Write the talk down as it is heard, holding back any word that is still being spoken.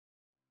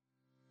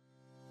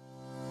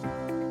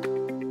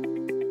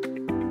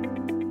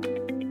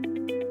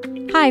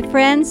Hi,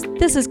 friends.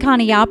 This is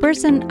Connie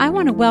Albers, and I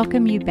want to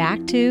welcome you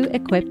back to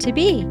Equipped to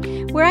Be,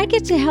 where I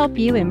get to help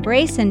you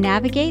embrace and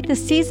navigate the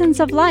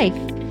seasons of life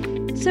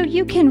so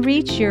you can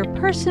reach your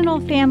personal,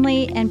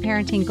 family, and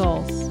parenting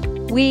goals.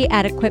 We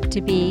at Equipped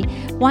to Be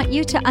want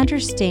you to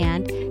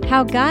understand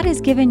how God has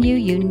given you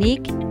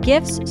unique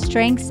gifts,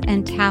 strengths,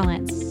 and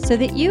talents so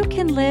that you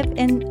can live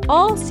in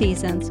all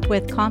seasons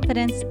with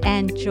confidence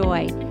and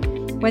joy.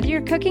 Whether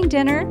you're cooking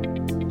dinner,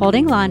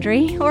 holding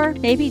laundry, or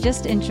maybe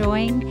just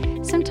enjoying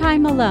some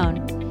time alone,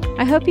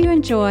 I hope you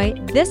enjoy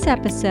this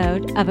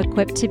episode of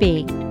Equipped to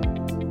Be.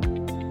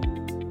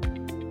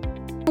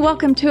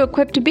 Welcome to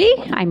Equipped to Be.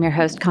 I'm your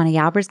host, Connie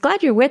Albers.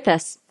 Glad you're with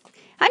us.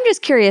 I'm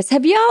just curious,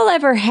 have y'all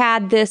ever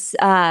had this,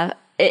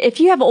 if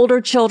you have older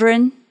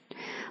children,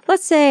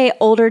 let's say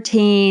older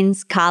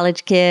teens,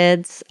 college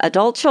kids,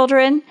 adult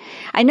children?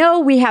 I know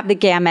we have the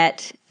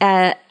gamut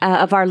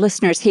of our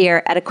listeners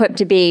here at Equipped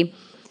to Be.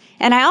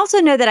 And I also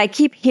know that I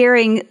keep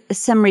hearing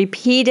some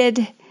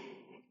repeated,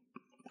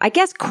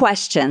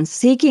 questions,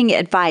 seeking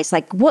advice.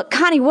 Like,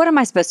 Connie, what am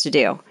I supposed to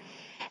do?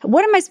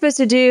 What am I supposed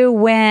to do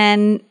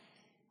when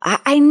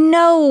I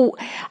know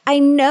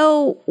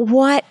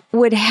what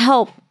would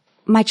help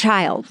my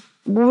child,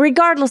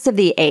 regardless of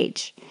the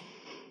age,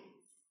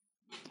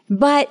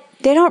 but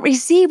they don't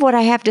receive what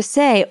I have to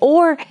say,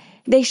 or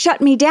they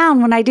shut me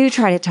down when I do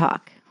try to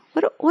talk.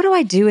 What do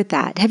I do with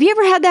that? Have you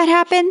ever had that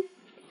happen?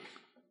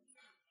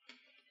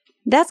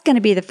 That's going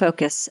to be the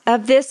focus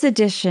of this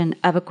edition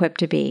of Equipped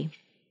to Be.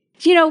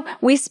 You know,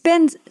 we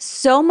spend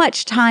so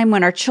much time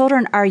when our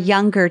children are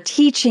younger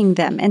teaching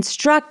them,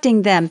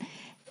 instructing them,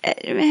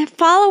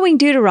 following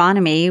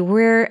Deuteronomy,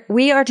 where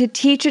we are to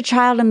teach a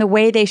child in the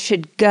way they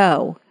should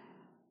go.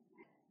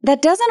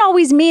 That doesn't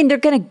always mean they're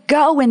going to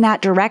go in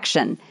that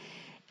direction,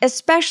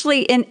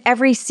 especially in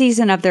every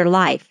season of their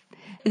life.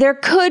 There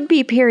could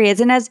be periods,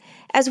 and as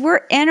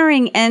we're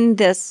entering in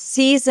this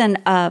season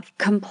of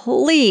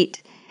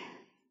complete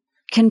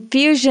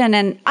confusion,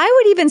 and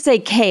I would even say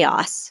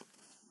chaos,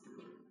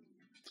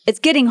 it's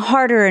getting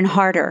harder and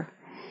harder.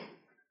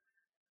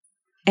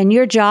 And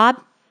your job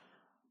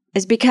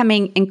is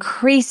becoming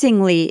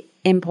increasingly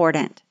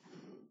important.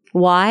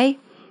 Why?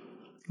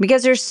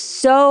 Because there's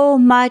so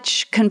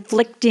much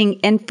conflicting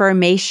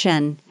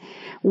information.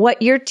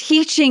 What you're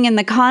teaching in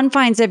the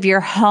confines of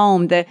your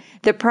home, the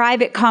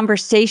private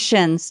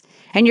conversations,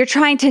 and you're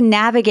trying to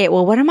navigate,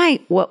 well, what am I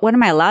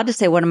allowed to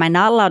say? What am I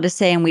not allowed to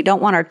say? And we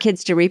don't want our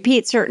kids to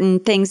repeat certain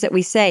things that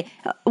we say.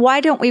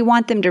 Why don't we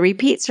want them to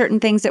repeat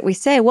certain things that we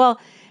say? Well,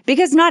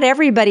 because not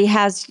everybody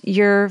has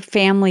your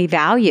family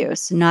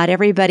values. Not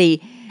everybody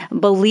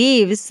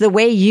believes the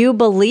way you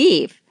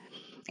believe.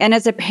 And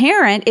as a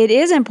parent, it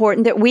is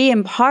important that we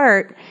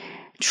impart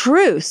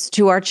truths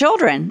to our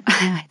children.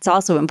 It's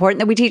also important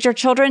that we teach our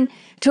children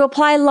to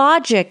apply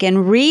logic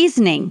and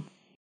reasoning.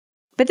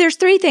 But there's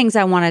three things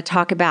I want to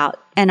talk about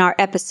in our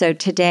episode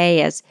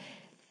today as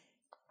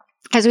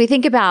we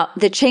think about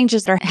the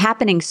changes that are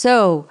happening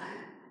so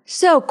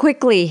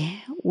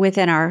quickly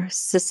within our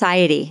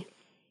society.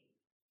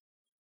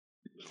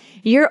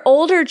 Your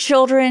older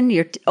children,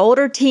 your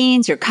older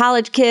teens, your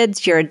college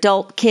kids, your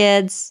adult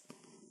kids,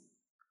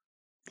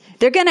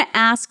 they're going to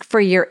ask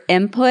for your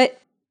input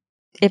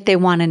if they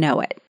want to know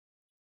it.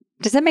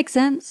 Does that make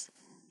sense?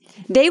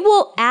 They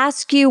will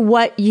ask you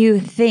what you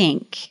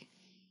think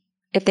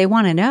if they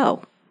want to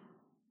know.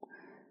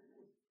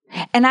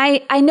 And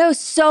I know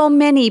so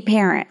many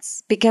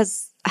parents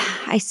because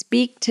I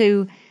speak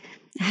to,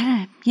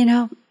 a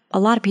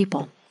lot of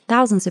people,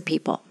 thousands of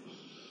people.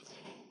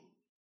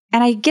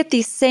 And I get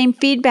the same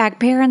feedback.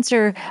 Parents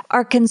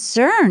are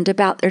concerned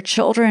about their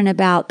children,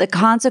 about the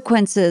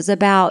consequences,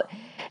 about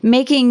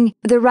making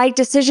the right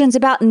decisions,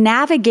 about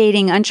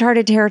navigating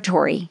uncharted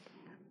territory.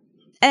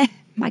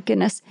 My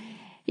goodness.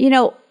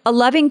 A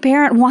loving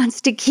parent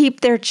wants to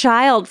keep their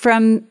child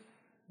from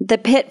the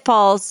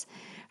pitfalls,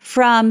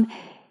 from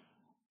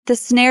the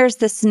snares,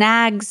 the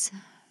snags,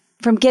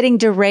 from getting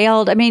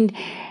derailed. I mean,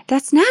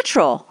 that's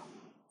natural.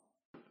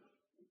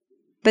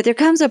 But there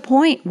comes a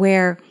point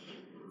where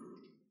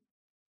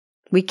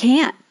we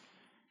can't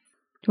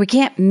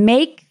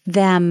make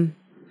them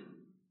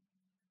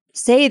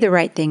say the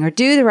right thing or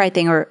do the right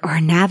thing or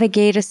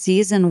navigate a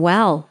season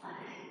well.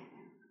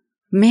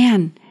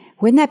 Man,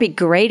 wouldn't that be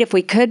great if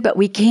we could, but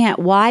we can't.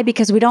 Why?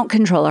 Because we don't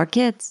control our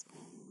kids.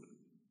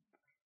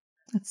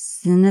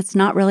 It's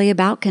not really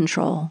about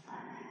control.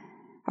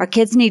 Our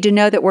kids need to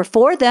know that we're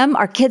for them.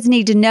 Our kids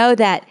need to know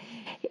that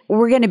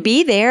we're going to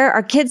be there.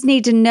 Our kids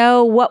need to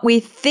know what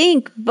we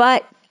think,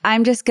 but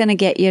I'm just going to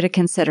get you to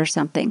consider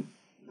something.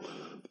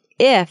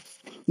 If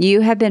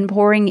you have been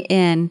pouring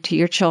in to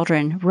your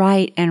children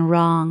right and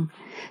wrong,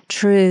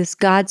 truths,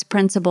 God's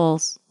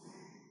principles,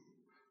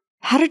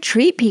 how to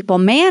treat people,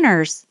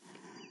 manners,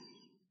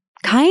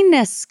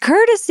 kindness,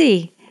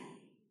 courtesy,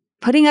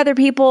 putting other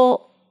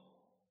people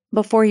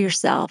before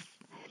yourself.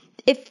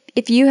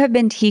 If you have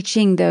been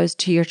teaching those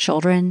to your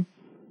children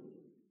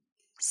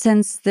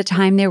since the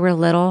time they were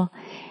little,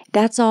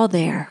 that's all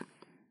there.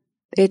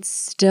 It's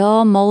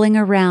still mulling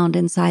around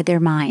inside their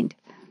mind.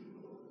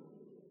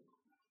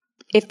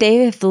 if they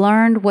have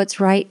learned what's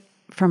right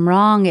from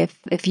wrong,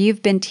 if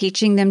you've been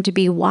teaching them to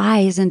be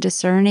wise and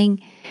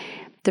discerning,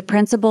 the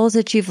principles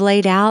that you've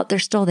laid out, they're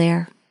still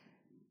there.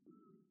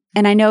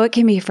 And I know it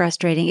can be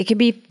frustrating. It can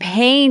be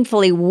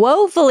painfully,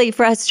 woefully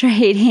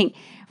frustrating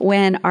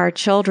when our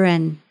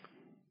children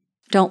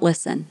don't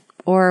listen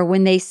or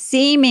when they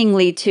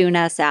seemingly tune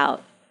us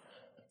out.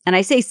 And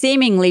I say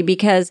seemingly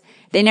because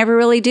they never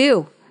really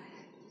do.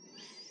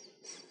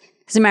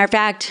 As a matter of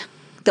fact,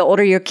 the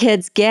older your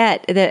kids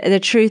get, the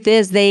truth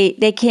is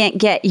they can't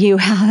get you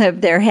out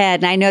of their head.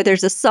 And I know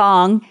there's a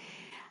song.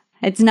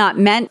 It's not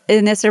meant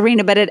in this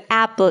arena, but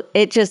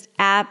it just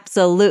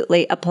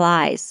absolutely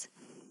applies.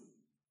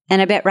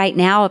 And I bet right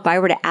now, if I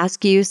were to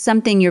ask you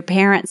something your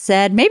parents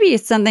said, maybe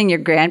it's something your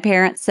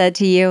grandparents said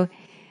to you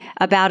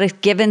about a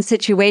given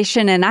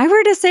situation, and I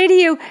were to say to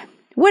you,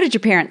 what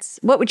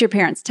would your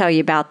parents tell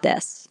you about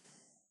this?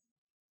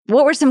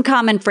 What were some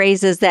common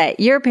phrases that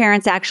your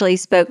parents actually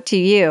spoke to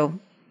you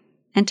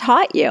and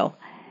taught you?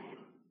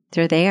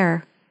 They're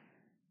there.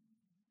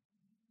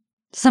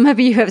 Some of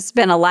you have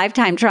spent a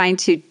lifetime trying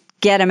to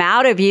get them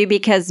out of you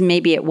because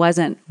maybe it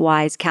wasn't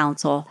wise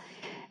counsel.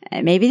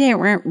 Maybe they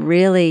weren't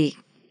really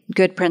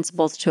good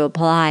principles to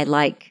apply,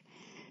 like,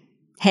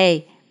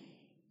 hey,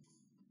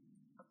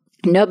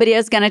 nobody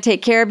is going to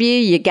take care of you.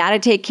 You got to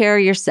take care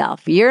of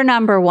yourself. You're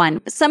number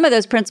one. Some of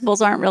those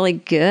principles aren't really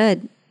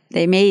good.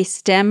 They may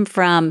stem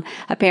from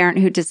a parent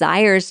who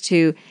desires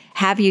to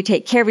have you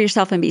take care of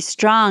yourself and be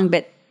strong,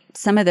 but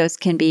some of those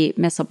can be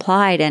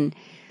misapplied and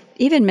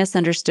even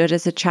misunderstood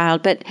as a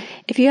child. But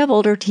if you have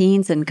older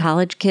teens and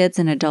college kids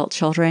and adult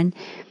children,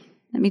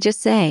 let me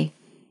just say,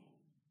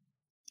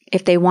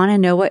 if they want to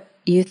know what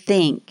you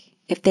think,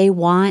 if they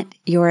want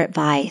your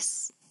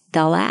advice,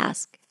 they'll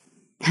ask.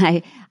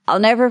 I'll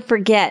never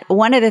forget,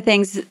 one of the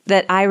things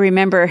that I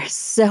remember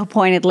so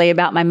pointedly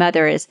about my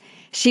mother is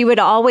she would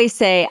always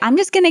say, I'm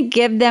just going to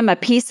give them a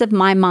piece of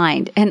my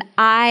mind. And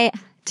I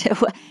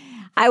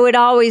would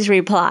always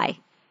reply,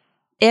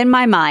 in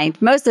my mind,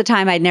 most of the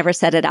time I'd never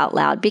said it out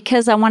loud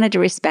because I wanted to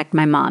respect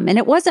my mom. And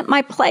it wasn't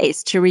my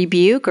place to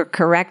rebuke or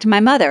correct my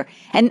mother.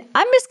 And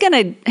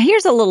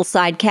here's a little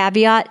side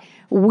caveat.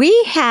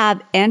 We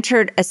have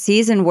entered a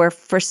season where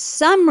for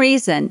some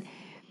reason,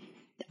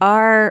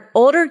 our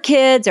older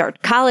kids, our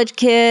college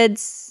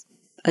kids,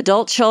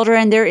 adult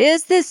children, there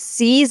is this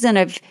season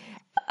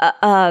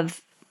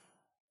of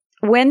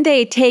when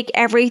they take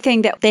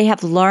everything that they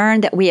have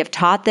learned, that we have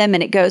taught them,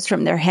 and it goes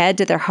from their head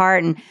to their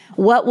heart, and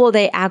what will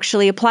they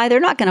actually apply?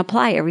 They're not going to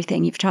apply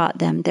everything you've taught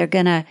them. They're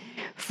going to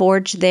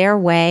forge their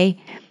way.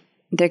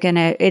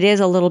 It is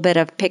a little bit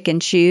of pick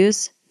and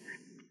choose.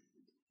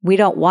 We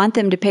don't want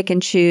them to pick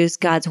and choose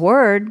God's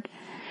word,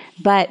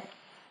 but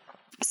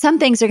some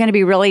things are going to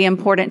be really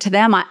important to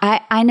them.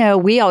 I know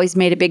we always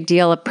made a big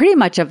deal of pretty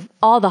much of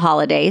all the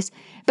holidays,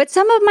 but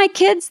some of my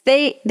kids,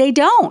 they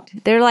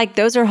don't. They're like,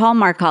 those are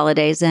Hallmark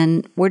holidays,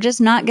 and we're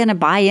just not going to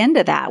buy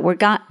into that.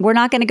 We're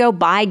not going to go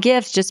buy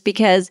gifts just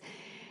because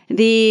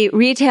the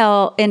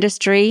retail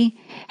industry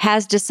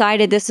has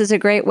decided this is a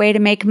great way to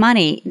make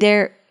money.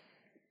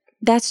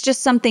 That's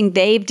just something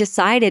they've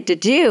decided to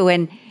do.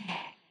 And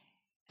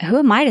who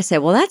am I to say,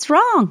 well, that's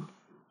wrong?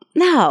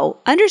 No,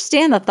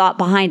 understand the thought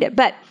behind it.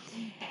 But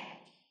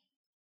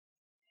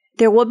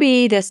there will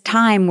be this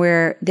time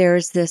where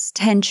there's this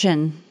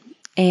tension,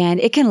 and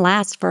it can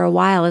last for a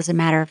while, as a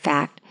matter of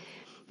fact.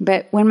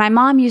 But when my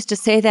mom used to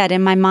say that,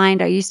 in my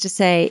mind, I used to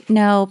say,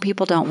 no,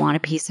 people don't want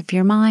a piece of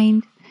your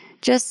mind.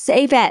 Just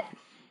save it.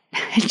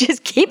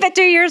 Just keep it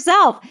to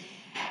yourself.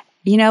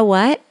 You know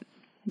what?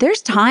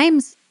 There's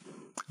times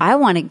I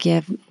want to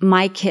give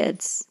my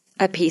kids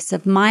a piece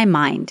of my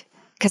mind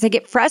because I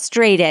get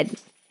frustrated,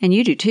 and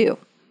you do too.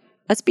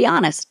 Let's be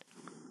honest.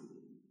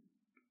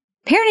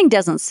 Parenting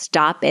doesn't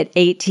stop at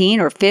 18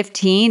 or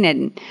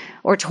 15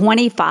 or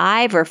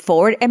 25 or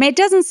 40. I mean, it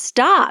doesn't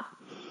stop.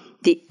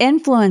 The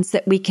influence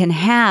that we can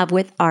have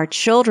with our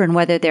children,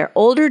 whether they're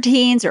older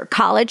teens or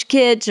college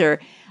kids or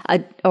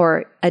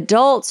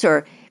adults,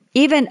 or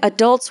even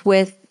adults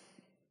with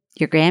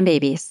your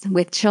grandbabies,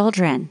 with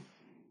children.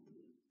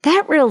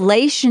 That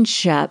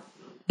relationship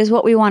is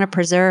what we want to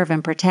preserve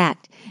and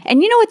protect.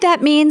 And you know what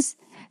that means?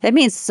 That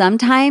means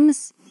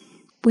sometimes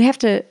we have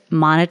to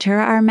monitor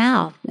our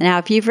mouth. Now,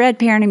 if you've read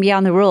Parenting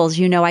Beyond the Rules,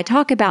 you know I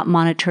talk about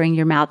monitoring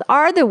your mouth.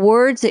 Are the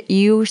words that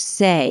you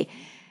say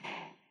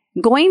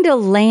going to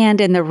land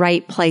in the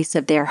right place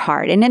of their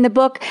heart? And in the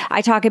book,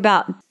 I talk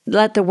about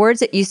let the words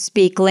that you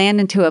speak land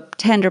into a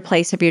tender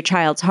place of your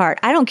child's heart.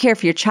 I don't care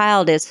if your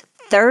child is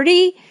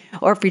 30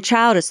 or if your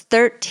child is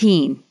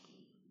 13.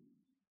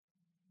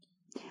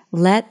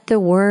 Let the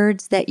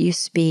words that you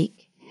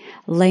speak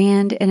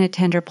land in a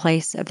tender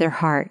place of their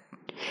heart.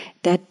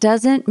 That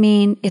doesn't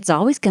mean it's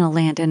always going to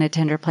land in a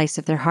tender place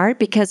of their heart,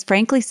 because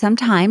frankly,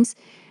 sometimes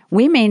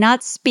we may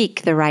not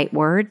speak the right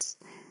words.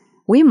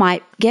 We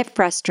might get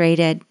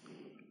frustrated.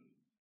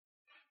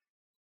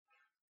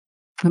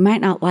 We might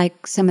not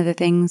like some of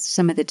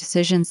the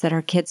decisions that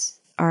our kids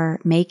are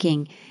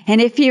making.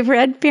 And if you've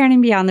read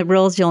Parenting Beyond the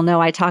Rules, you'll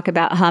know I talk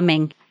about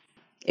humming.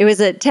 It was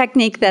a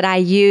technique that I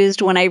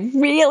used when I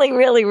really,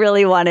 really,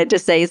 really wanted to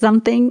say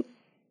something,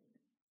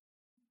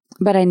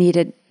 but I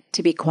needed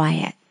to be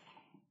quiet.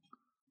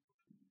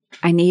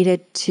 I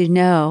needed to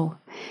know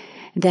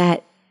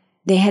that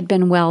they had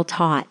been well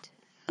taught,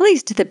 at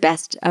least to the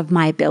best of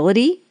my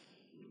ability,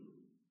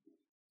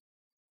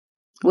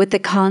 with the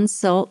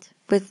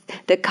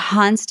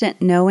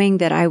constant knowing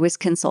that I was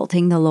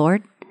consulting the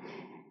Lord,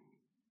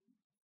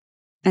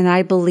 and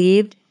I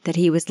believed that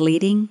He was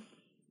leading.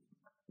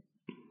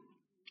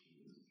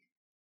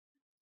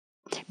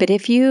 But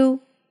if you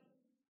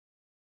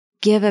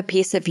give a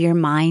piece of your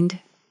mind,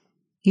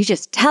 you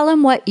just tell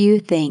them what you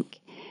think,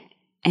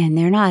 and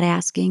they're not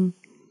asking,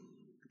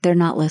 they're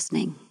not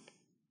listening.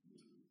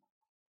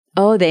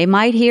 Oh, they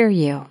might hear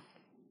you.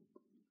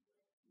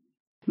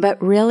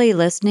 But really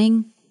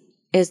listening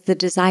is the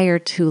desire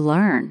to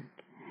learn.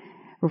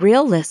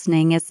 Real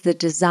listening is the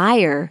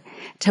desire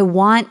to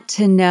want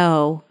to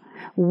know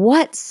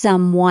what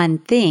someone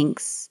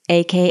thinks,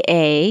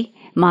 aka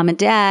mom and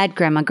dad,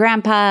 grandma,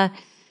 grandpa.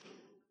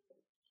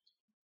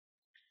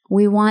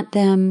 We want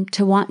them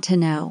to want to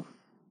know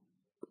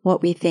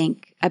what we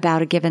think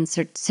about a given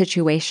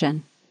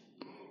situation.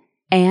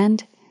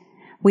 And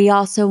we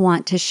also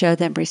want to show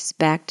them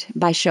respect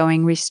by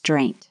showing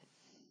restraint.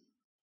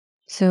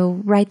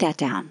 So write that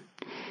down.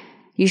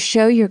 You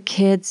show your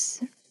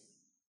kids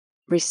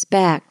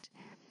respect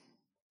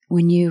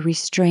when you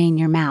restrain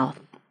your mouth,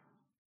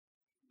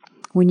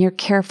 when you're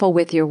careful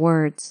with your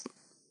words.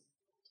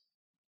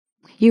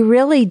 You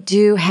really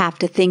do have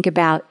to think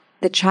about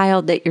the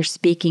child that you're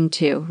speaking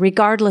to,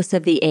 regardless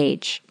of the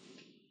age.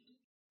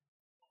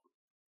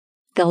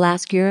 They'll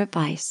ask your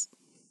advice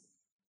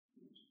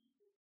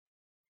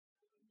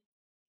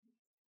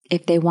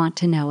if they want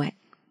to know it.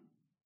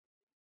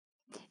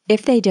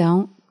 If they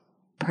don't,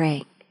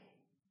 pray.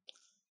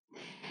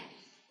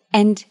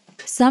 And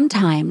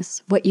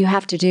sometimes what you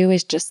have to do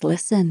is just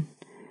listen.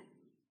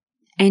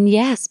 And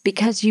yes,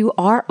 because you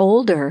are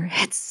older,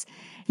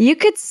 you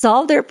could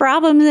solve their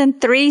problems in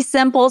 3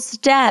 simple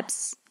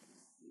steps.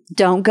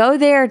 Don't go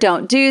there,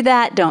 don't do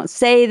that, don't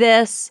say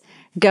this,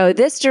 go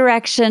this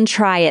direction,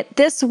 try it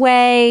this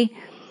way.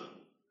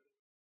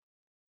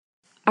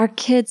 Our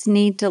kids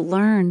need to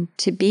learn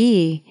to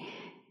be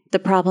the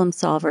problem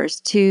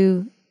solvers,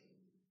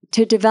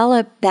 to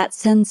develop that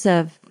sense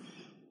of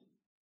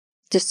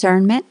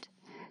discernment,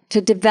 to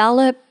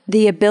develop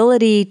the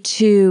ability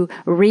to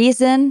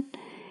reason,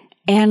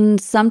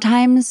 and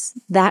sometimes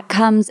that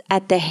comes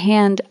at the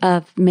hand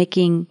of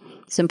making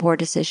some poor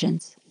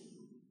decisions.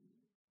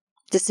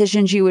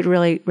 Decisions you would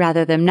really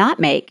rather them not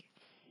make.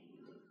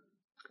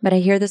 But I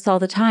hear this all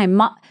the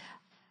time.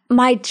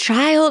 My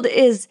child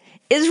is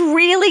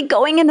really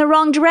going in the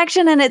wrong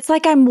direction, and it's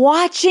like I'm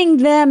watching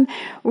them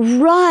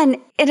run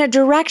in a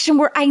direction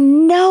where I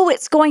know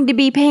it's going to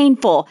be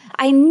painful.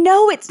 I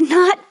know it's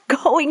not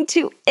going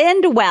to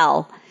end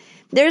well.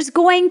 There's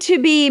going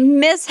to be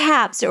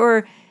mishaps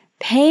or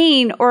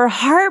pain or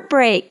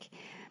heartbreak,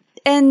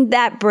 and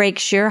that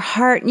breaks your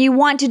heart. You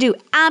want to do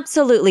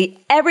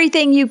absolutely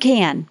everything you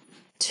can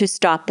to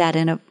stop that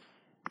and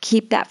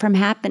keep that from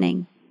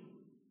happening.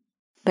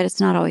 But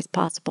it's not always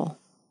possible.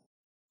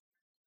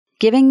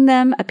 Giving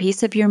them a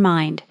piece of your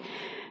mind,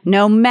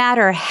 no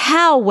matter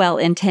how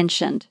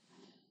well-intentioned,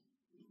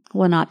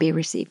 will not be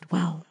received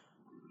well.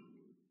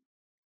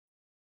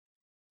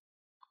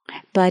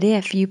 But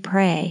if you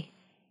pray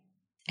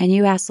and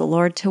you ask the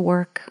Lord to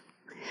work,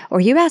 or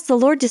you ask the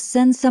Lord to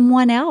send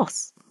someone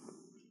else,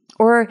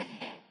 or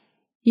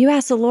you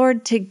ask the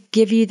Lord to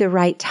give you the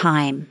right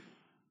time,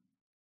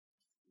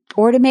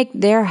 or to make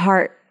their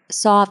heart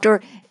soft,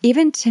 or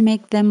even to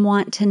make them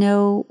want to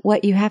know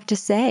what you have to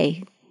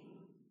say,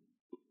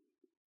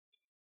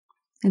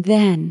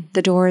 then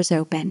the door is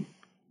open.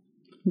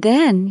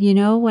 Then, you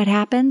know what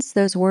happens?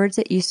 Those words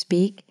that you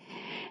speak,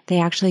 they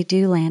actually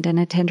do land in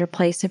a tender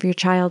place of your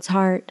child's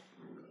heart.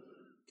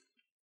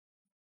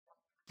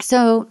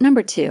 So,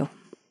 number 2,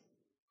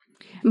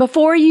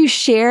 before you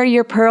share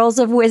your pearls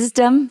of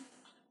wisdom,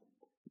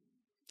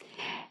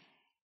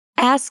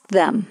 ask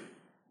them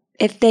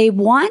if they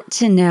want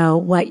to know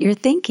what you're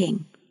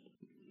thinking.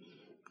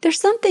 There's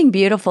something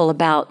beautiful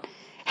about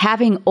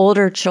having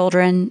older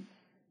children,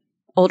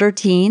 older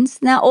teens.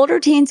 Now, older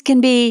teens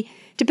can be,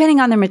 depending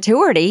on their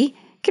maturity,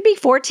 could be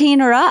 14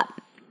 or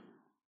up.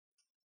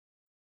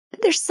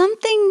 But there's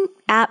something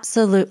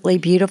absolutely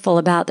beautiful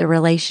about the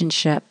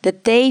relationship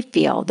that they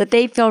feel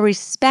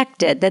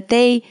respected, that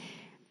they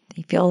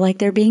feel like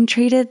they're being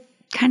treated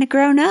kind of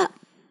grown up.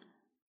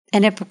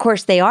 And if, of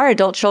course, they are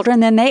adult children,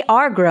 then they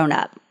are grown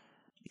up.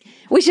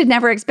 We should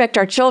never expect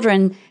our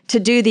children to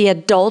do the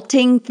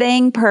adulting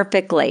thing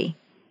perfectly,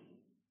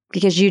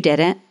 because you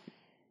didn't.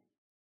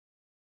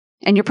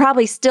 And you're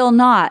probably still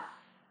not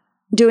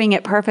doing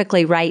it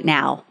perfectly right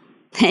now.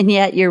 And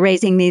yet you're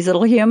raising these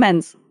little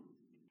humans.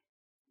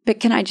 But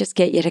can I just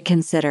get you to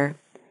consider?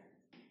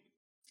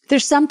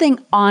 There's something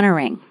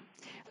honoring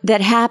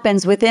that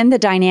happens within the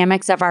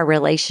dynamics of our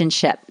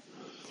relationship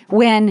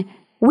when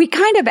we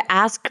kind of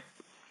ask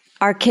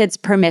our kids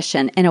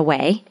permission in a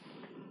way.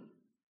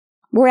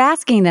 We're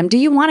asking them, do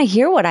you want to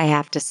hear what I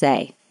have to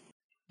say?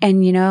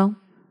 And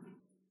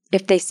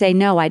if they say,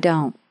 no, I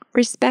don't,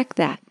 respect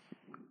that.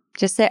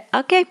 Just say,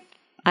 okay,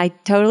 I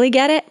totally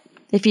get it.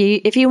 If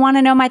you want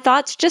to know my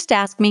thoughts, just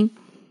ask me.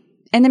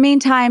 In the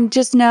meantime,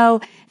 just know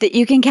that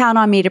you can count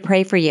on me to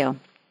pray for you.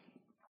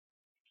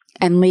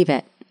 And leave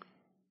it.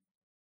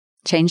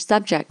 Change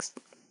subjects.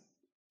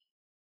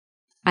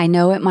 I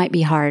know it might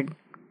be hard.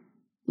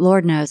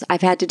 Lord knows,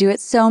 I've had to do it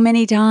so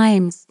many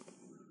times.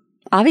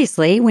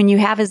 Obviously, when you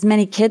have as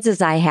many kids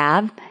as I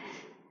have,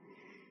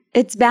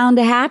 it's bound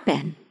to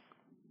happen.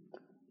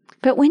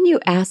 But when you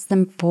ask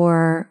them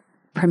for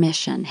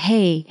permission,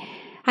 hey,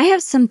 I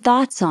have some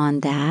thoughts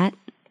on that.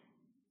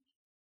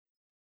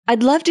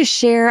 I'd love to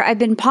share. I've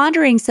been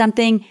pondering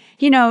something,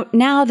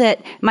 now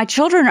that my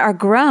children are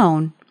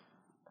grown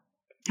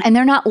and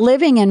they're not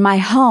living in my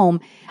home,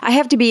 I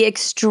have to be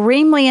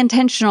extremely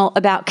intentional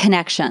about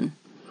connection.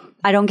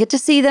 I don't get to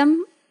see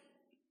them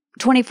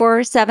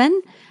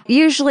 24/7.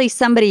 Usually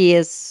somebody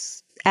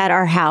is at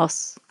our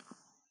house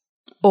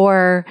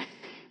or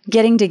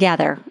getting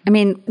together.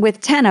 With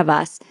 10 of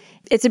us,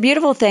 it's a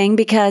beautiful thing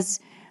because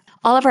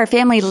all of our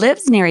family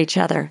lives near each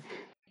other.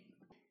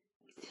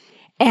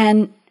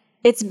 And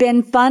it's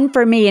been fun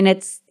for me,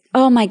 and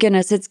oh my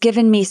goodness, it's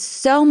given me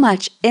so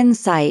much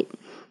insight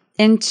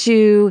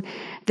into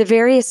the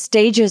various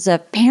stages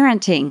of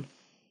parenting.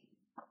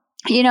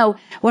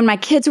 When my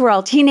kids were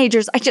all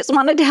teenagers, I just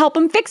wanted to help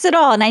them fix it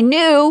all. And I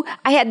knew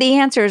I had the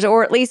answers,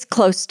 or at least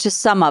close to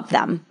some of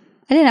them.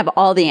 I didn't have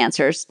all the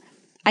answers.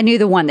 I knew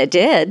the one that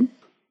did.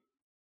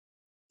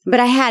 But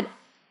I had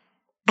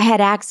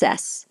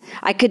access.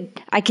 I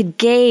could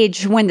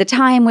gauge when the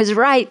time was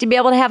right to be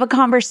able to have a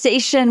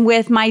conversation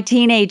with my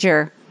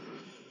teenager.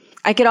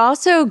 I could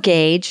also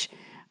gauge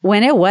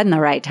when it wasn't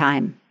the right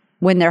time,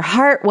 when their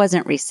heart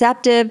wasn't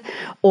receptive,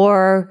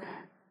 or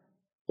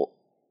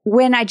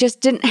when I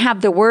just didn't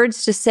have the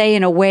words to say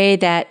in a way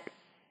that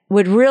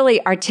would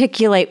really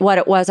articulate what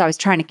it was I was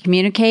trying to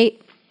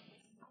communicate.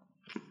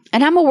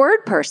 And I'm a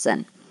word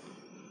person.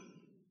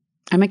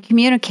 I'm a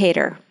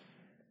communicator.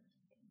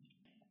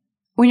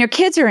 When your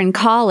kids are in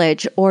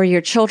college, or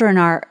your children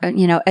are,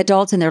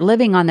 adults and they're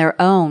living on their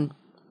own,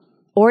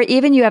 or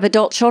even you have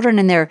adult children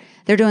and they're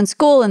doing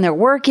school and they're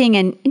working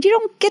and you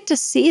don't get to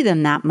see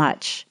them that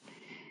much,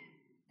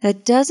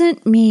 that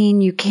doesn't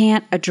mean you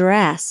can't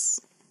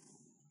address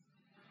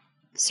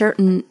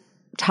certain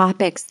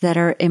topics that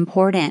are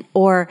important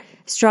or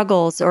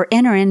struggles, or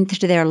enter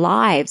into their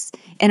lives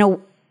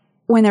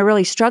when they're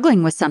really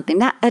struggling with something.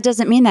 That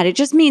doesn't mean that. It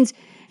just means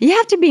you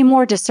have to be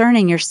more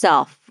discerning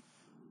yourself.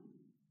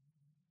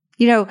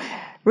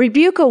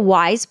 Rebuke a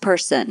wise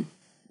person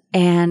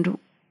and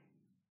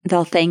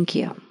they'll thank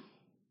you.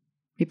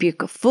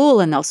 Rebuke a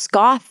fool and they'll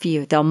scoff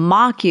you. They'll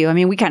mock you.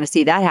 We kind of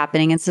see that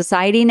happening in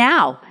society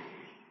now.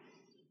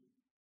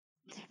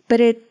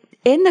 But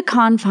in the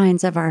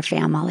confines of our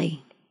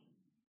family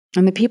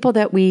and the people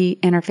that we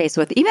interface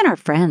with, even our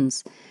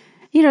friends,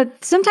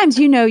 sometimes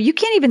you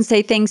can't even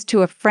say things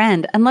to a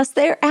friend unless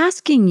they're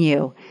asking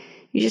you.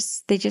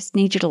 They just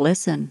need you to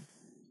listen.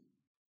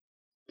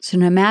 So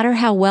no matter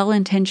how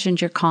well-intentioned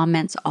your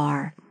comments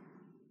are,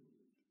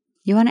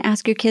 you want to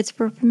ask your kids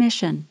for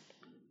permission.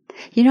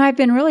 I've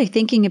been really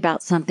thinking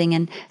about something,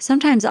 and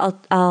sometimes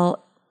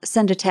I'll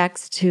send a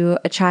text to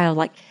a child.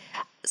 Like,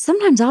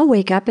 sometimes I'll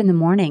wake up in the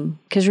morning,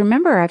 because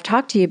remember, I've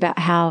talked to you about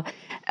how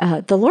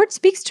the Lord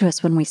speaks to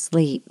us when we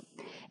sleep.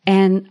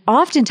 And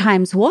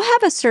oftentimes we'll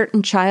have a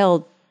certain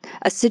child,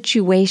 a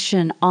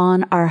situation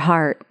on our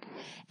heart,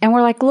 and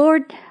we're like,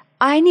 Lord,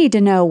 I need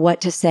to know what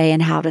to say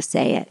and how to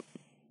say it.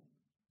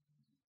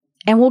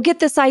 And we'll get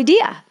this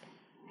idea.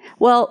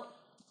 Well,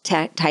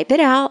 type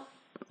it out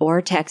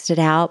or text it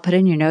out, put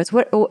in your notes,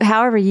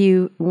 however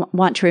you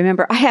want to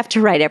remember. I have to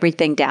write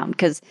everything down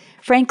because,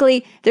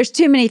 frankly, there's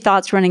too many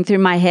thoughts running through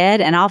my head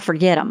and I'll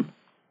forget them.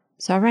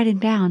 So I write them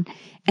down.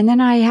 And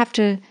then I have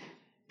to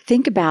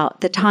think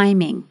about the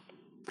timing.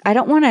 I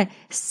don't want to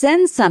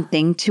send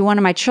something to one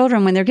of my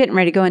children when they're getting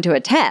ready to go into a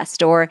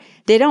test, or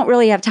they don't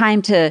really have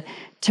time to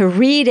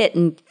read it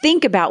and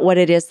think about what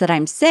it is that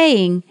I'm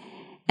saying.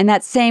 And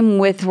that's same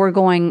with if we're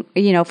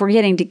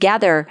getting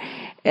together,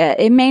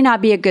 it may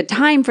not be a good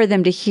time for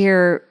them to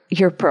hear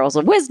your pearls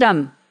of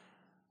wisdom.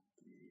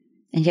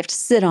 And you have to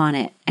sit on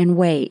it and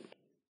wait.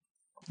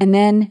 And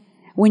then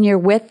when you're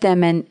with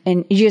them and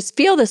you just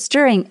feel the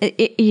stirring,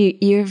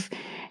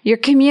 you're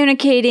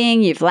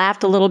communicating, you've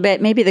laughed a little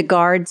bit, maybe the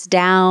guard's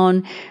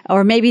down,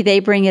 or maybe they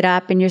bring it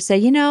up and you say,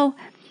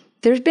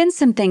 there's been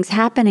some things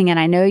happening and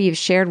I know you've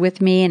shared with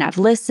me and I've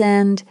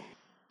listened.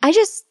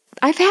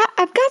 I've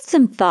got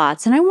some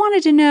thoughts and I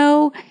wanted to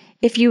know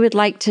if you would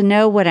like to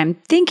know what I'm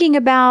thinking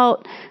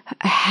about,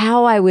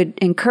 how I would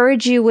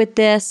encourage you with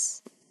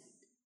this.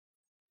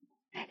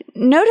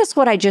 Notice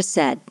what I just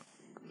said.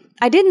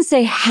 I didn't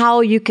say how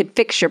you could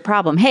fix your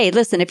problem. Hey,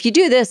 listen, if you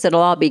do this,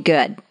 it'll all be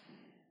good.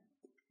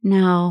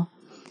 No.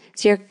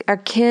 See, our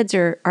kids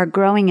are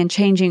growing and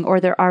changing, or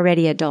they're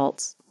already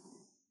adults.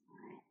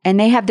 And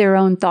they have their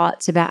own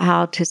thoughts about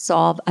how to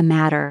solve a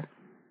matter.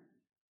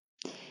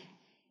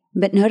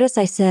 But notice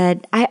I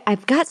said,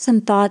 I've got some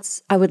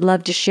thoughts I would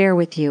love to share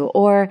with you,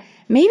 or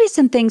maybe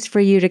some things for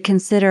you to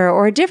consider,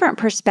 or a different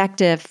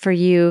perspective for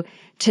you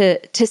to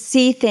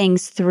see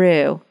things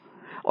through.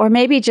 Or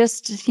maybe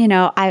just,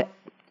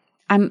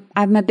 I'm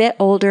a bit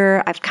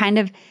older. I've kind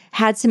of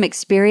had some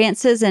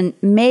experiences, and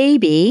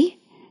maybe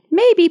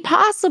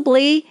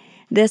possibly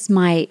this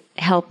might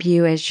help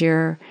you as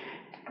you're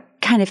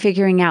kind of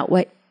figuring out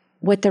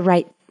what the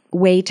right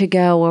way to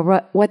go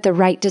or what the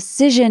right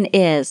decision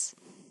is.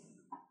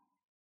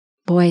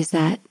 Boy, is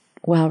that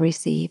well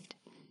received.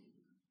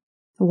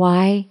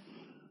 Why?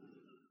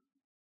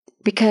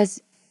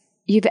 Because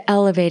you've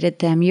elevated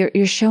them.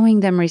 You're showing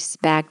them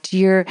respect.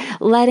 You're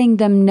letting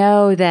them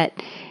know that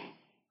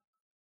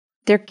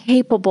they're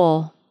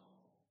capable.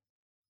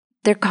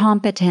 They're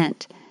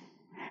competent.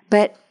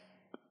 But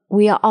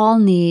we all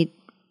need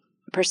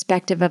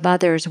perspective of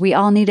others. We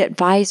all need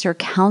advice or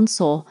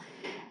counsel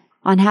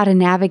on how to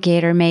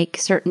navigate or make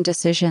certain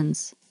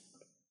decisions.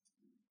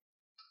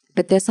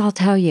 But this I'll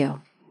tell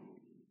you.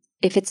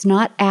 If it's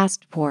not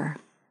asked for,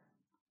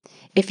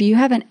 if you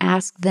haven't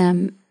asked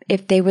them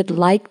if they would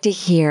like to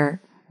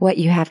hear what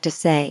you have to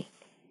say,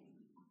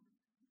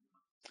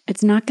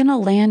 it's not going to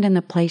land in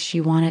the place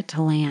you want it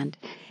to land.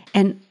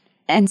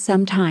 And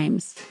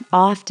sometimes,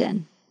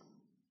 often,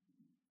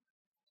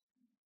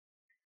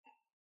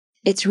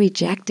 it's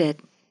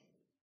rejected.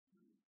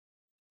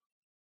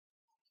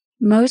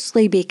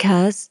 Mostly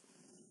because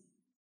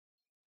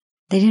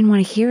they didn't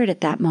want to hear it at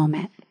that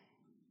moment.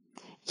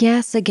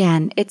 Yes,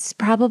 again, it's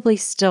probably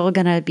still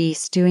going to be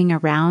stewing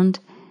around.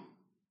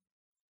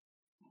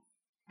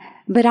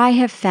 But I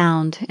have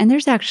found, and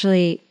there's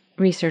actually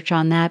research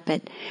on that,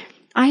 but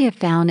I have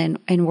found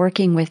in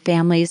working with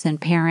families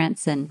and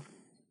parents and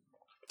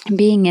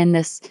being in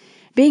this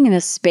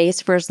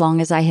space for as long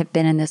as I have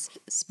been in this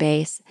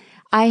space,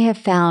 I have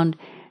found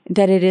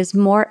that it is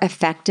more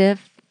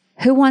effective.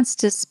 Who wants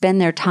to spend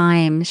their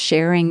time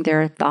sharing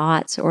their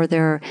thoughts or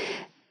their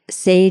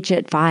sage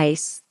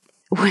advice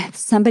with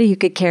somebody who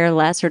could care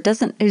less or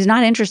who's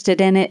not interested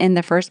in it in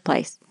the first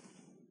place?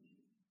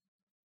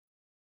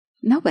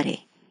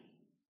 Nobody.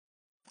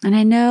 And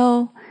I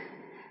know.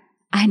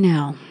 I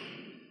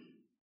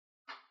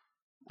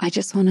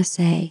just want to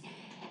say,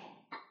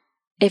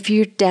 if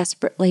you're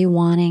desperately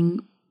wanting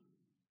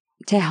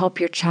to help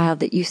your child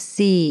that you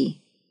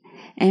see,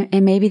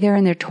 and maybe they're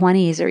in their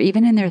 20s or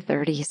even in their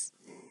 30s,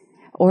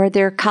 or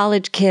they're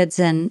college kids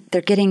and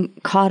they're getting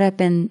caught up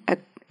in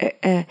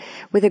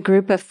with a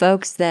group of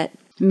folks that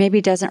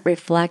maybe doesn't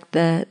reflect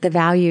the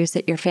values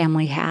that your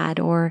family had,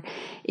 or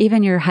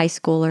even your high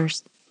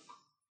schoolers.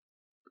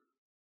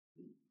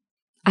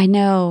 I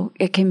know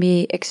it can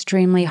be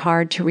extremely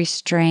hard to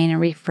restrain and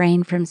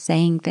refrain from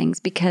saying things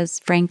because,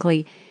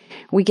 frankly,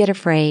 we get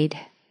afraid.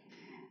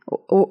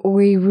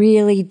 We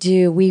really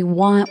do. We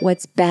want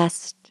what's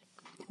best.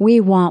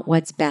 We want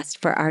what's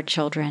best for our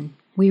children.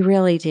 We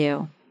really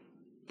do.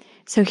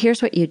 So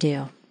here's what you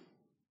do.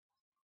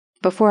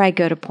 Before I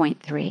go to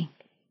point 3,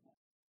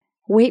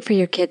 wait for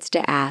your kids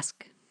to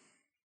ask.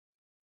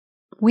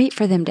 Wait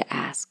for them to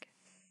ask.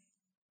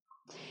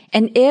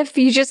 And if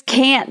you just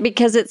can't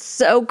because it's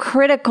so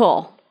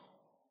critical,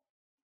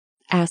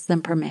 ask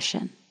them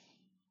permission.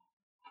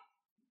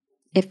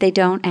 If they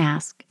don't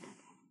ask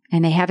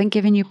and they haven't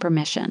given you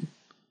permission,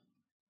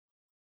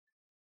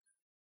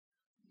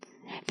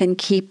 then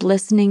keep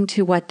listening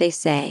to what they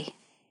say.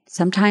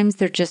 Sometimes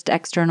they're just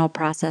external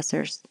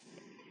processors.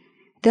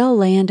 They'll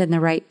land in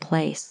the right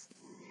place.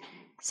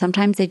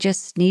 Sometimes they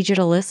just need you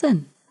to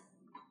listen.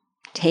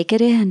 Take it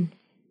in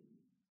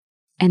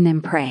and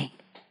then pray.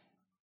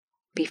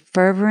 Be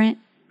fervent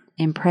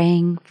in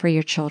praying for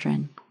your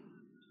children.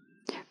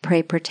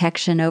 Pray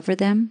protection over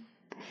them.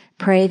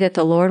 Pray that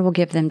the Lord will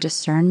give them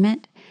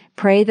discernment.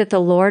 Pray that the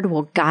Lord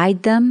will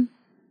guide them.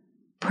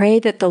 Pray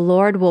that the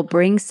Lord will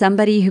bring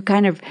somebody who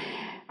kind of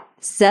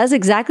says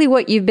exactly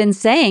what you've been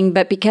saying,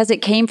 but because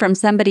it came from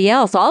somebody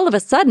else, all of a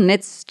sudden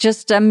it's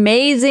just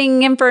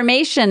amazing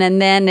information.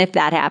 And then if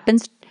that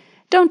happens,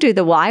 don't do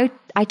the why.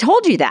 I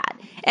told you that.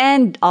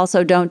 And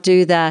also don't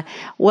do the,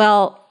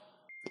 well,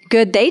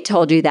 good, they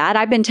told you that.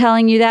 I've been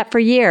telling you that for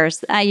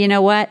years. You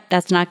know what?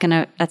 That's not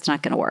gonna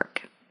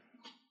work.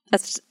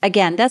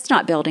 That's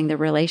not building the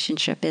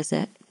relationship, is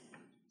it?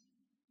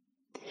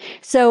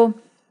 So,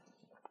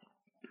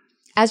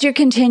 as you're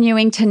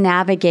continuing to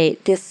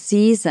navigate these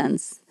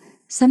seasons,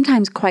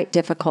 sometimes quite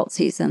difficult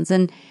seasons,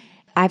 and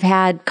I've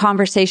had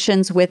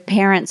conversations with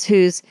parents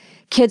whose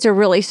kids are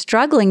really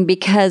struggling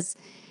because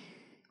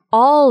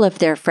all of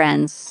their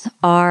friends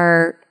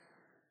are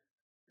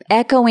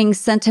echoing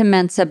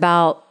sentiments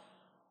about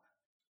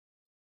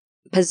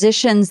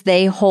positions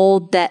they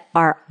hold that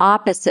are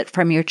opposite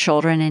from your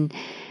children, and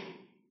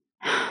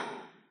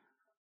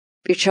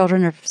your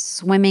children are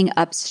swimming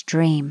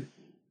upstream.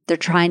 They're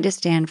trying to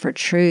stand for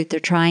truth. They're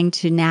trying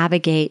to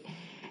navigate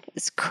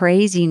this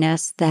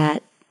craziness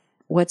that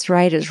what's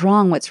right is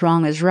wrong, what's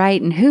wrong is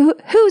right, and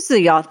who's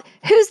the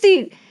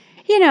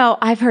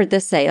I've heard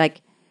this say,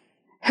 like,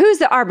 who's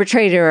the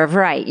arbitrator of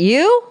right?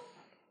 You?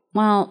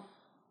 Well,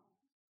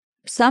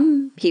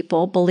 Some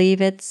people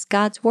believe it's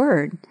God's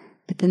word,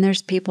 but then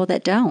there's people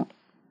that don't.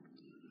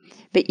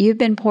 But you've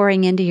been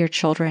pouring into your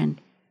children.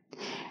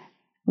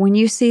 When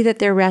you see that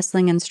they're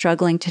wrestling and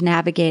struggling to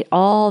navigate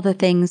all the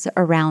things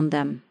around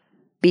them,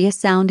 be a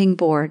sounding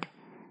board.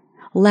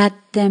 Let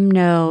them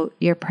know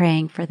you're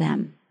praying for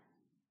them.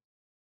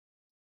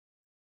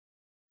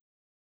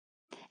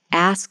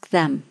 Ask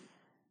them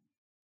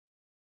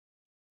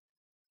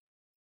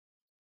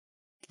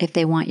if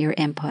they want your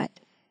input.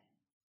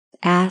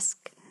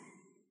 Ask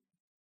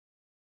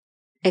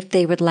if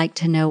they would like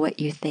to know what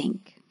you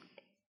think.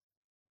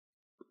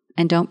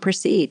 And don't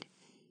proceed.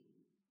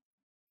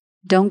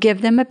 Don't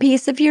give them a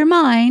piece of your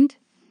mind.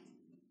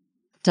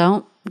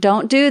 Don't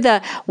do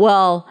the,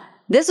 well,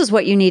 this is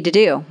what you need to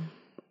do.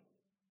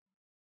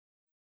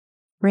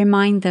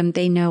 Remind them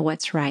they know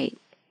what's right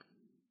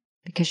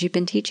because you've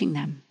been teaching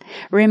them.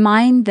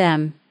 Remind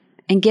them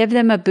and give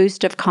them a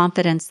boost of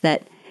confidence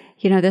that,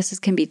 this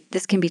can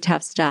be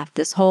tough stuff.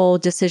 This whole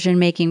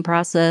decision-making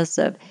process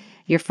of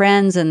your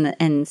friends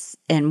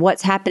and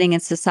what's happening in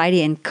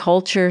society and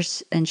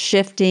cultures and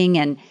shifting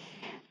and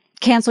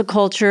cancel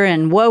culture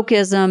and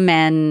wokeism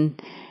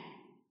and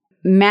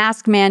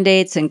mask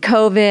mandates and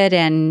COVID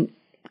and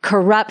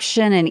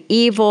corruption and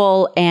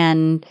evil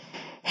and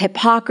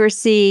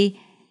hypocrisy.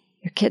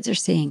 Your kids are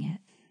seeing it.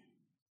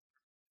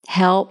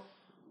 Help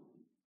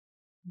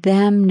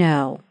them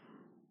know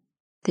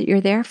that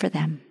you're there for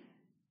them.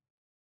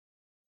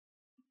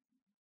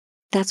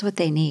 That's what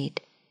they need.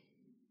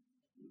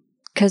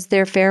 Because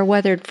their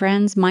fair-weathered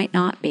friends might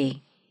not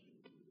be.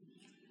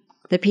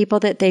 The people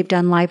that they've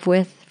done life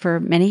with for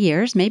many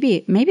years,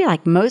 maybe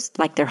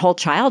like their whole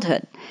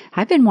childhood.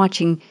 I've been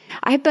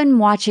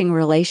watching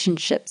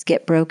relationships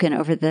get broken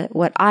over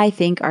what I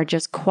think are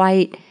just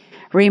quite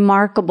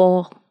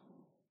remarkable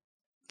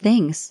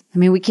things. I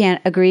mean, we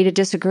can't agree to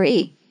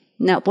disagree.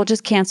 No, we'll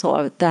just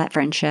cancel that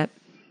friendship.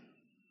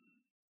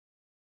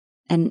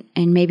 And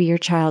maybe your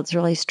child's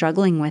really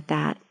struggling with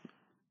that.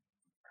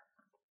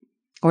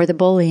 Or the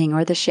bullying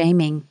or the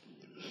shaming.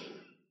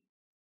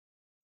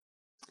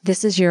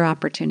 This is your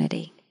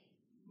opportunity.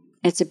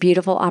 It's a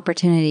beautiful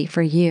opportunity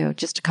for you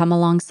just to come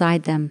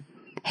alongside them.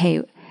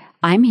 Hey,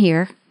 I'm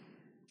here.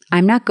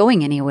 I'm not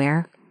going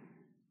anywhere.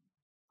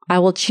 I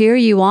will cheer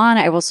you on.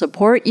 I will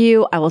support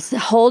you. I will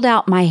hold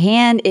out my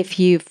hand if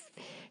you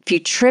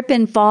trip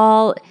and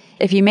fall,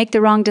 if you make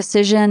the wrong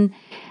decision.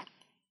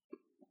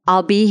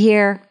 I'll be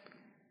here.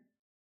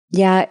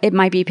 Yeah, it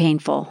might be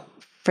painful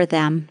for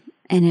them,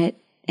 and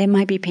it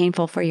might be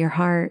painful for your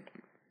heart.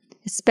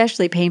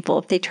 Especially painful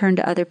if they turn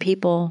to other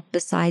people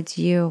besides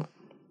you.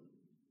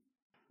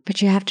 But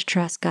you have to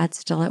trust God's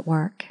still at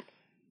work.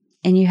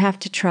 And you have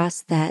to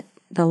trust that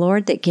the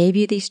Lord that gave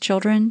you these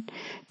children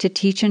to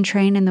teach and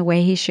train in the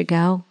way He should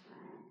go,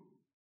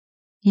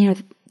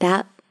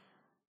 that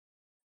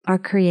our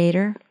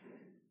Creator,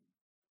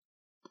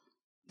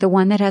 the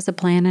one that has a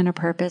plan and a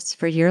purpose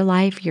for your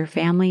life, your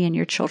family, and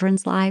your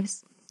children's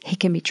lives, He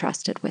can be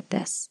trusted with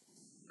this.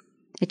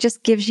 It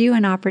just gives you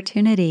an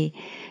opportunity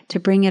to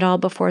bring it all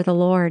before the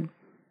Lord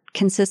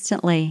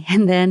consistently.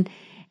 And then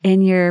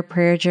in your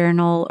prayer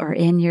journal or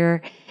in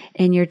your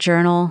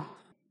journal,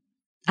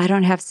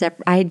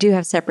 I do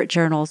have separate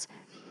journals,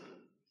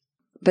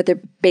 but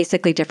they're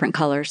basically different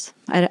colors.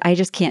 I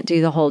just can't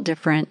do the whole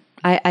different.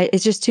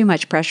 It's just too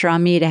much pressure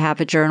on me to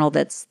have a journal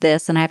that's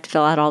this, and I have to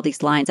fill out all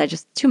these lines.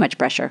 Too much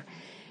pressure.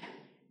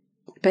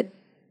 But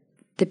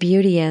the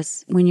beauty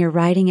is when you're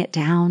writing it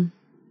down,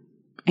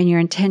 and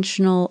you're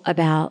intentional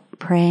about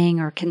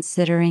praying or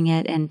considering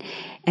it and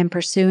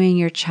pursuing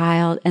your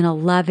child in a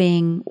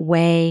loving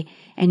way,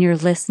 and you're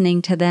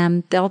listening to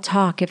them, they'll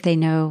talk if they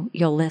know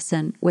you'll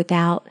listen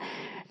without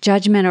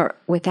judgment or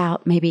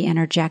without maybe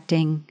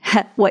interjecting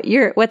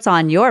what's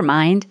on your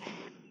mind.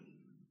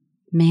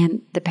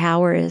 Man, the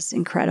power is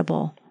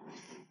incredible.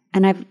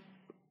 And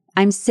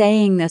I'm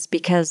saying this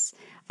because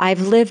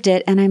I've lived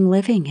it and I'm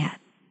living it.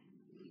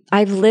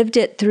 I've lived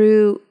it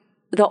through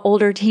the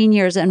older teen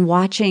years and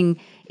watching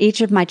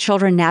each of my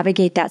children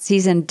navigate that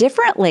season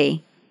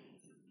differently.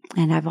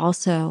 And I've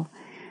also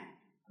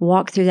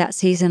walked through that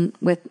season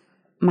with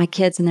my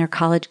kids and their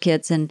college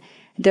kids. And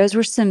there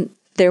were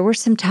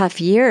some tough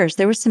years.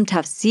 There were some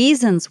tough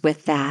seasons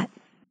with that.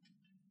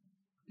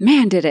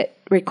 Man, did it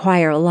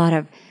require a lot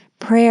of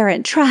prayer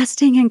and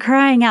trusting and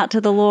crying out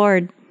to the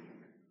Lord.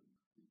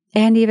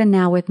 And even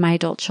now with my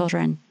adult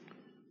children,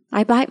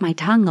 I bite my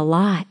tongue a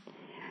lot.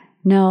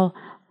 No,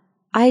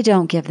 I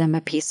don't give them a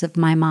piece of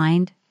my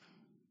mind.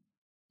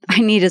 I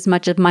need as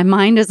much of my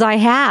mind as I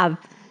have.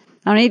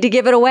 I don't need to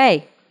give it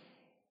away.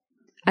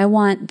 I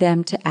want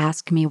them to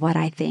ask me what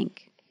I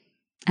think,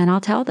 and I'll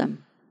tell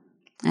them.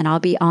 And I'll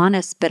be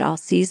honest, but I'll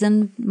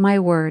season my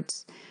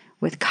words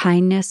with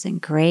kindness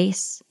and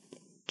grace,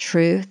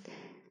 truth.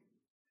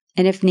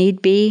 And if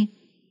need be,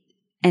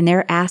 and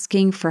they're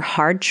asking for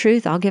hard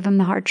truth, I'll give them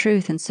the hard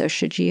truth, and so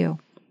should you.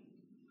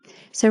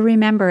 So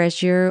remember,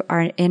 as you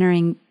are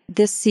entering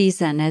this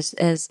season,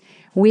 as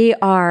we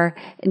are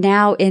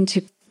now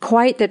into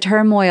quite the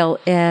turmoil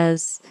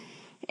as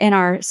in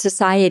our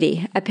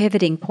society, a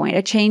pivoting point,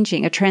 a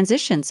changing, a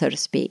transition, so to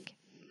speak.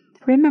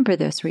 Remember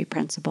those 3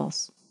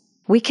 principles.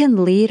 We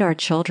can lead our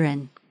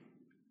children.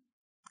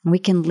 We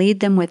can lead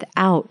them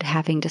without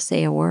having to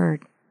say a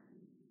word.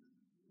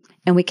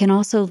 And we can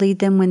also lead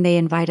them when they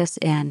invite us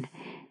in.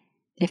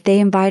 If they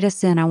invite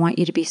us in, I want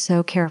you to be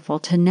so careful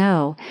to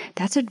know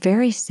that's a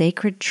very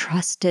sacred,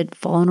 trusted,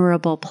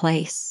 vulnerable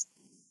place.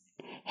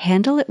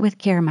 Handle it with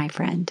care, my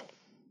friend.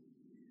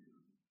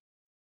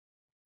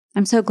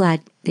 I'm so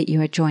glad that you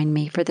had joined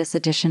me for this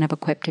edition of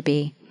Equipped to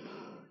Be.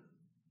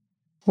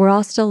 We're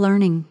all still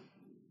learning.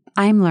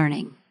 I'm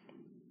learning.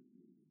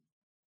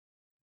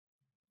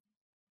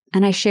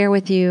 And I share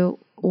with you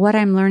what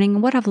I'm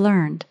learning, what I've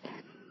learned,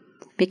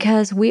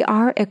 because we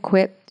are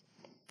equipped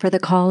for the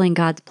calling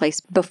God's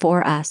placed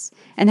before us.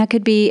 And that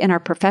could be in our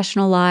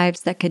professional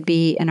lives, that could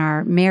be in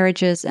our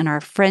marriages, in our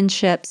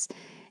friendships,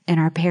 in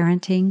our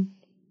parenting.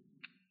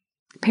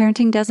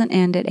 Parenting doesn't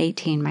end at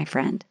 18, my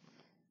friend.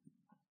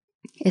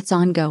 It's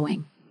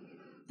ongoing.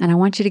 And I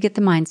want you to get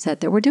the mindset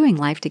that we're doing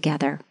life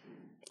together.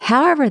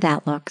 However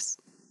that looks,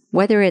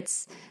 whether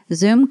it's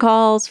Zoom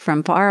calls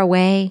from far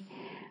away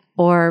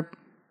or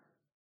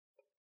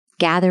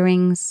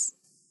gatherings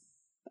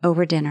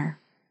over dinner.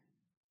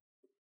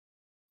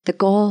 The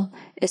goal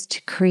is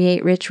to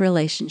create rich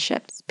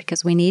relationships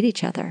because we need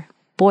each other.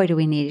 Boy, do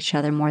we need each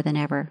other more than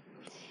ever.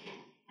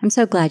 I'm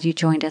so glad you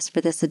joined us for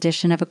this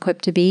edition of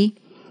Equipped to Be.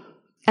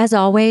 As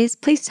always,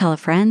 please tell a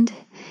friend.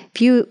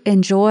 If you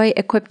enjoy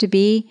Equipped to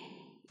Be,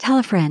 tell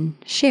a friend,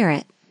 share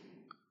it.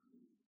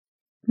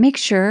 Make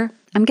sure,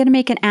 I'm going to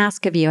make an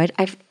ask of you.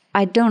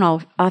 I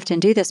don't often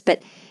do this,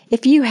 but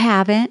if you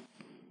haven't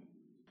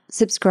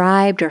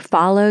subscribed or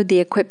followed the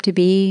Equipped to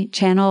Be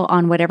channel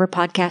on whatever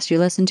podcast you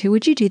listen to,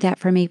 would you do that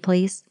for me,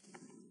 please?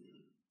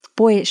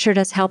 Boy, it sure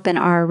does help in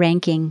our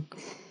ranking.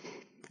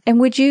 And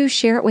would you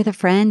share it with a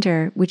friend,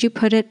 or would you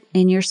put it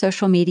in your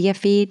social media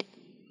feed?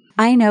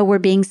 I know we're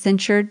being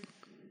censored.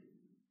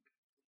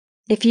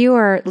 If you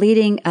are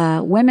leading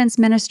a women's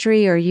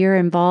ministry, or you're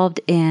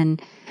involved in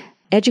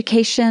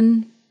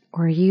education,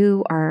 or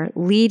you are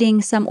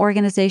leading some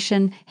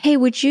organization, hey,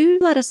 would you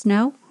let us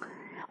know?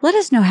 Let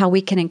us know how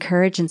we can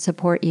encourage and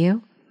support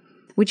you.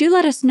 Would you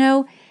let us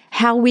know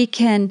how we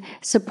can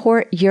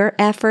support your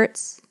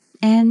efforts?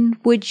 And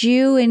would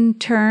you, in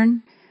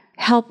turn,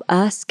 help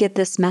us get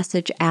this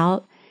message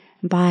out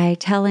by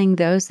telling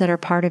those that are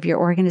part of your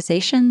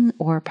organization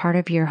or part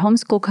of your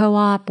homeschool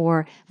co-op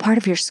or part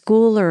of your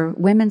school or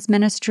women's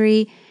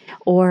ministry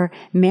or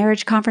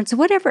marriage conference,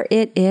 whatever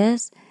it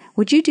is?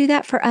 Would you do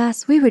that for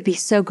us? We would be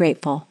so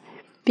grateful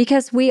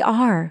because we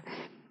are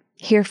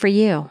here for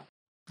you.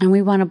 And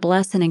we want to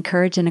bless and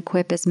encourage and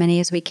equip as many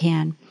as we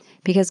can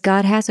because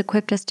God has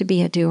equipped us to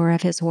be a doer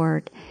of His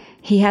word.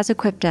 He has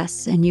equipped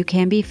us, and you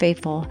can be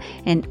faithful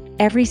in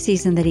every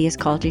season that He has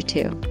called you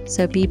to.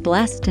 So be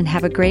blessed and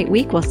have a great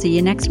week. We'll see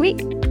you next week.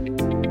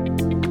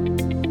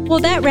 Well,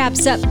 that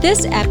wraps up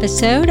this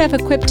episode of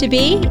Equipped to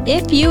Be.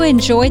 If you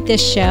enjoyed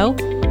this show,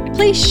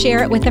 please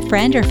share it with a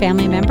friend or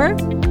family member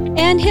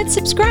and hit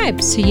subscribe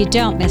so you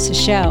don't miss a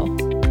show.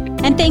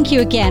 And thank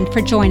you again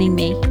for joining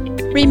me.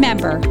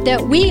 Remember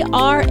that we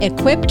are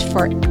equipped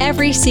for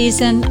every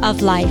season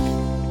of life.